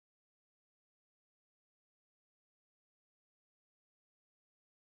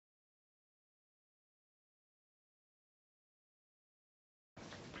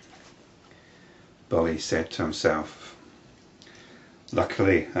Bali said to himself.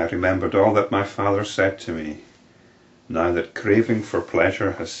 Luckily, I remembered all that my father said to me. Now that craving for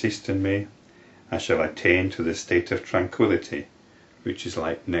pleasure has ceased in me, I shall attain to the state of tranquility, which is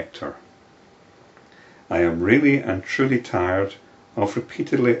like nectar. I am really and truly tired of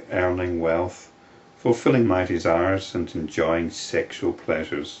repeatedly earning wealth, fulfilling my desires and enjoying sexual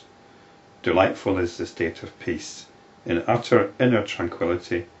pleasures. Delightful is the state of peace. In utter inner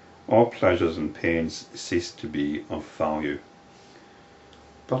tranquility, all pleasures and pains cease to be of value.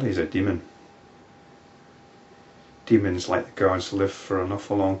 Bali is a demon. Demons, like the gods, live for an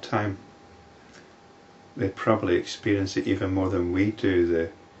awful long time. They probably experience it even more than we do,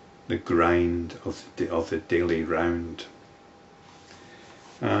 the grind of the daily round.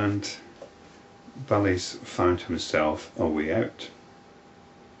 And Bali's found himself a way out.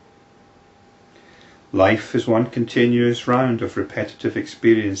 Life is one continuous round of repetitive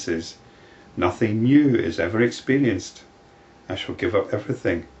experiences. Nothing new is ever experienced. I shall give up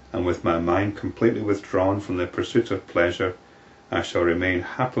everything, and with my mind completely withdrawn from the pursuit of pleasure, I shall remain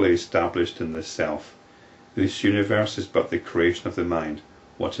happily established in the self. This universe is but the creation of the mind,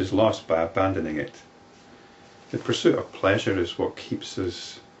 what is lost by abandoning it. The pursuit of pleasure is what keeps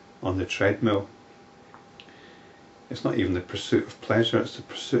us on the treadmill. It's not even the pursuit of pleasure, it's the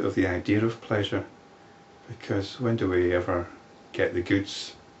pursuit of the idea of pleasure. Because when do we ever get the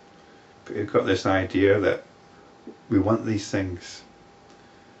goods? But we've got this idea that we want these things,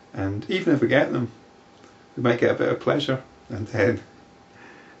 and even if we get them, we might get a bit of pleasure, and then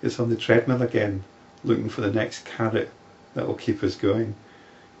it's on the treadmill again, looking for the next carrot that will keep us going.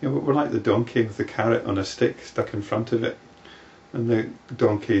 You know, we're like the donkey with the carrot on a stick stuck in front of it, and the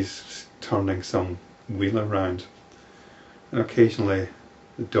donkey's turning some wheel around, and occasionally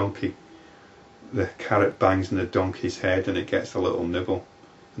the carrot bangs in the donkey's head and it gets a little nibble,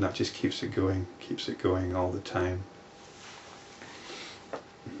 and that just keeps it going all the time.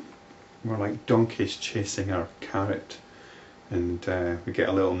 We're like donkeys chasing our carrot, and we get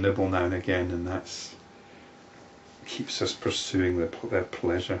a little nibble now and again, and that keeps us pursuing the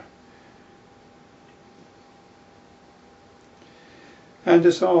pleasure. And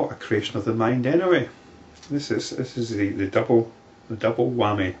it's all a creation of the mind anyway. This is the double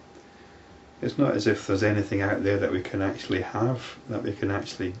whammy. It's not as if there's anything out there that we can actually have, that we can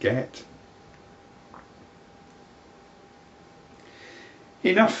actually get.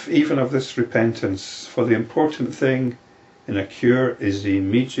 Enough even of this repentance, for the important thing in a cure is the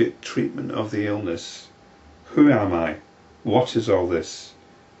immediate treatment of the illness. Who am I? What is all this?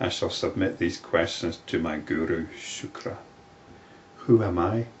 I shall submit these questions to my guru, Sukra. Who am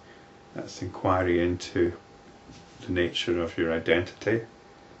I? That's inquiry into the nature of your identity.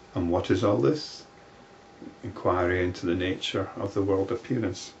 And what is all this? Inquiry into the nature of the world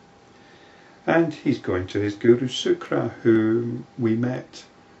appearance. And he's going to his guru Sukra, who we met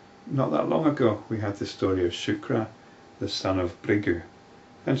not that long ago. We had the story of Sukra, the son of Brigu,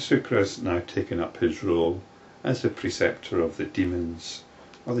 and Sukra's now taken up his role as the preceptor of the demons,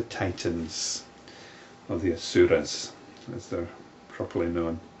 or the titans, or the asuras, as they're properly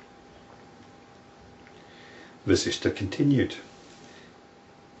known. Vasishta continued.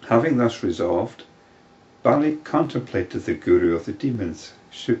 Having thus resolved, Bali contemplated the guru of the demons,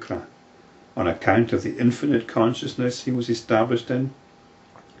 Sukra. On account of the infinite consciousness he was established in,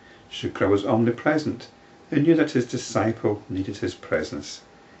 Sukra was omnipresent and knew that his disciple needed his presence.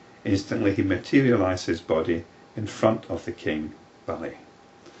 Instantly he materialized his body in front of the king, Bali.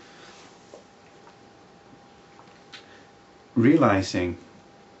 Realizing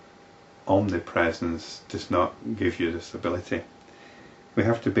omnipresence does not give you this ability. We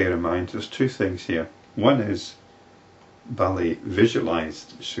have to bear in mind there's two things here. One is Bali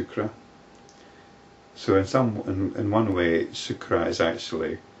visualized Sukra. So in one way, Sukra is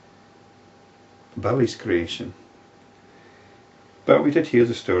actually Bali's creation. But we did hear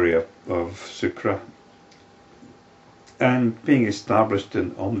the story of Sukra, and being established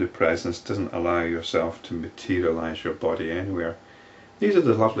in omnipresence doesn't allow yourself to materialize your body anywhere. These are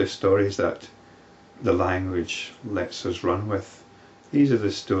the lovely stories that the language lets us run with. These are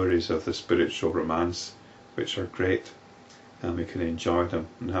the stories of the spiritual romance, which are great, and we can enjoy them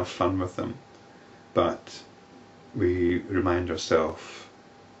and have fun with them. But we remind ourselves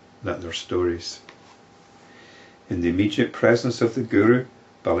that they're stories. In the immediate presence of the Guru,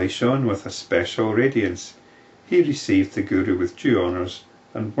 Bali shone with a special radiance. He received the Guru with due honours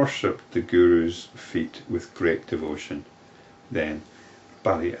and worshipped the Guru's feet with great devotion. Then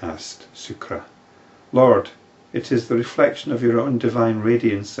Bali asked Sukra, Lord, it is the reflection of your own divine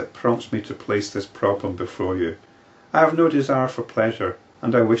radiance that prompts me to place this problem before you. I have no desire for pleasure,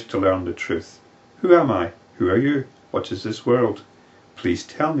 and I wish to learn the truth. Who am I? Who are you? What is this world? Please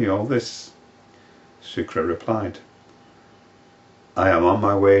tell me all this. Sukra replied, I am on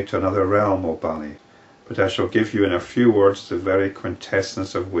my way to another realm, O Bali, but I shall give you in a few words the very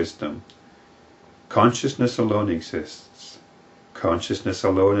quintessence of wisdom. Consciousness alone exists. Consciousness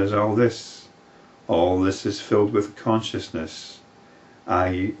alone is all this. All this is filled with consciousness.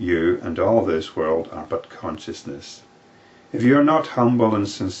 I, you, and all this world are but consciousness. If you are not humble and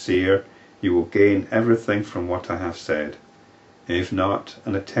sincere, you will gain everything from what I have said. If not,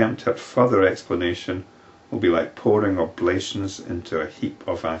 an attempt at further explanation will be like pouring oblations into a heap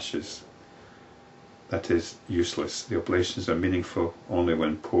of ashes. That is useless. The oblations are meaningful only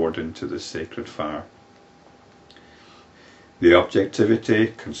when poured into the sacred fire. The objectivity,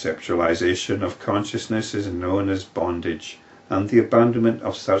 conceptualization of consciousness is known as bondage, and the abandonment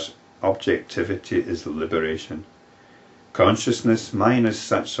of such objectivity is liberation. Consciousness minus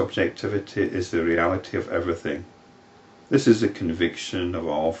such subjectivity is the reality of everything. This is the conviction of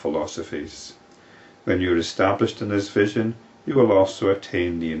all philosophies. When you are established in this vision, you will also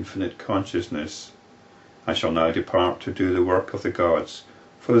attain the infinite consciousness. I shall now depart to do the work of the gods,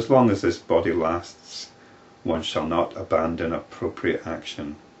 for as long as this body lasts, one shall not abandon appropriate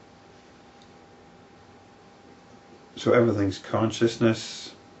action. So everything's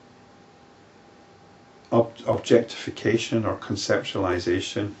consciousness. Objectification or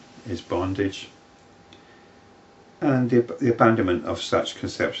conceptualization is bondage, and the abandonment of such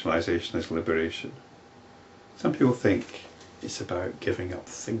conceptualization is liberation. Some people think it's about giving up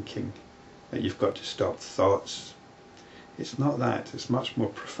thinking, that you've got to stop thoughts. It's not that. It's much more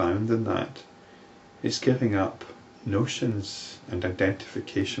profound than that. It's giving up notions and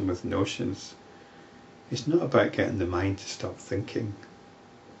identification with notions. It's not about getting the mind to stop thinking.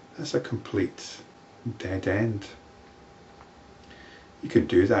 That's a complete dead end. You can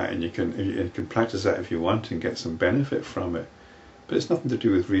do that, and you can practice that if you want and get some benefit from it, but it's nothing to do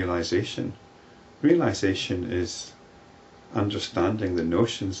with realization. Realization is understanding the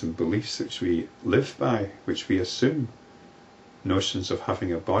notions and beliefs which we live by, which we assume. Notions of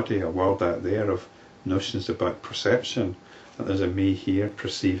having a body, a world out there, of notions about perception, that there's a me here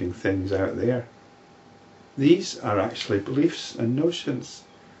perceiving things out there. These are actually beliefs and notions.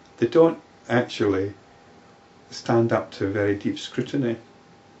 They don't actually stand up to very deep scrutiny,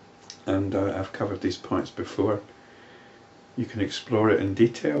 and I've covered these points before. You can explore it in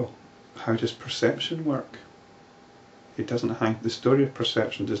detail. How does perception work? It doesn't hang. The story of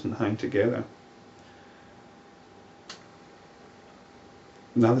perception doesn't hang together.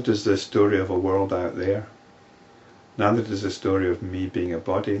 Neither does the story of a world out there. Neither does the story of me being a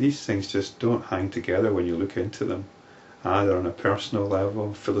body. These things just don't hang together when you look into them, either on a personal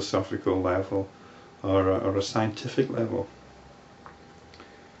level, philosophical level, or a scientific level.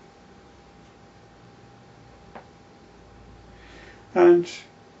 And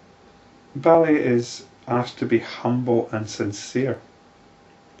Bali is asked to be humble and sincere.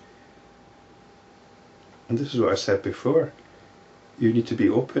 And this is what I said before. You need to be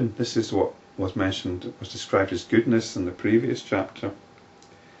open. This is what was mentioned, was described as goodness in the previous chapter, or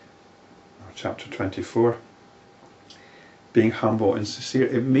chapter 24. Being humble and sincere.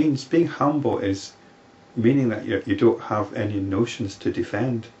 It means, being humble is meaning that you don't have any notions to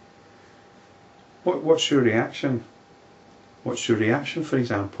defend. What's your reaction? What's your reaction, for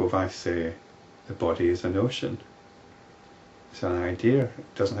example, if I say the body is a notion? It's an idea,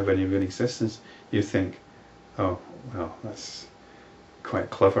 it doesn't have any real existence. You think, oh, well, that's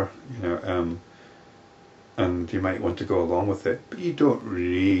quite clever, and you might want to go along with it, but you don't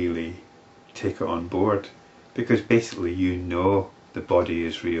really take it on board, because basically you know the body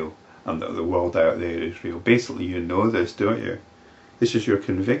is real and that the world out there is real. Basically you know this, don't you? This is your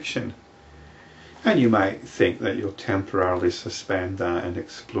conviction. And you might think that you'll temporarily suspend that and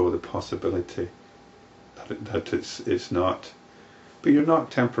explore the possibility that it's not. But you're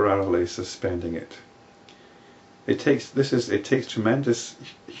not temporarily suspending it. It takes tremendous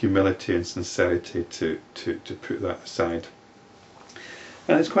humility and sincerity to put that aside.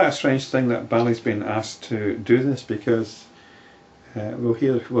 And it's quite a strange thing that Bali's been asked to do this, because we'll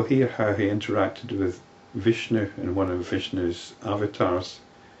hear how he interacted with Vishnu in one of Vishnu's avatars.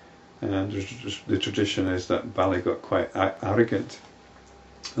 And the tradition is that Bali got quite arrogant,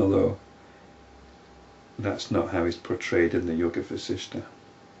 although that's not how he's portrayed in the Yoga Vasishta.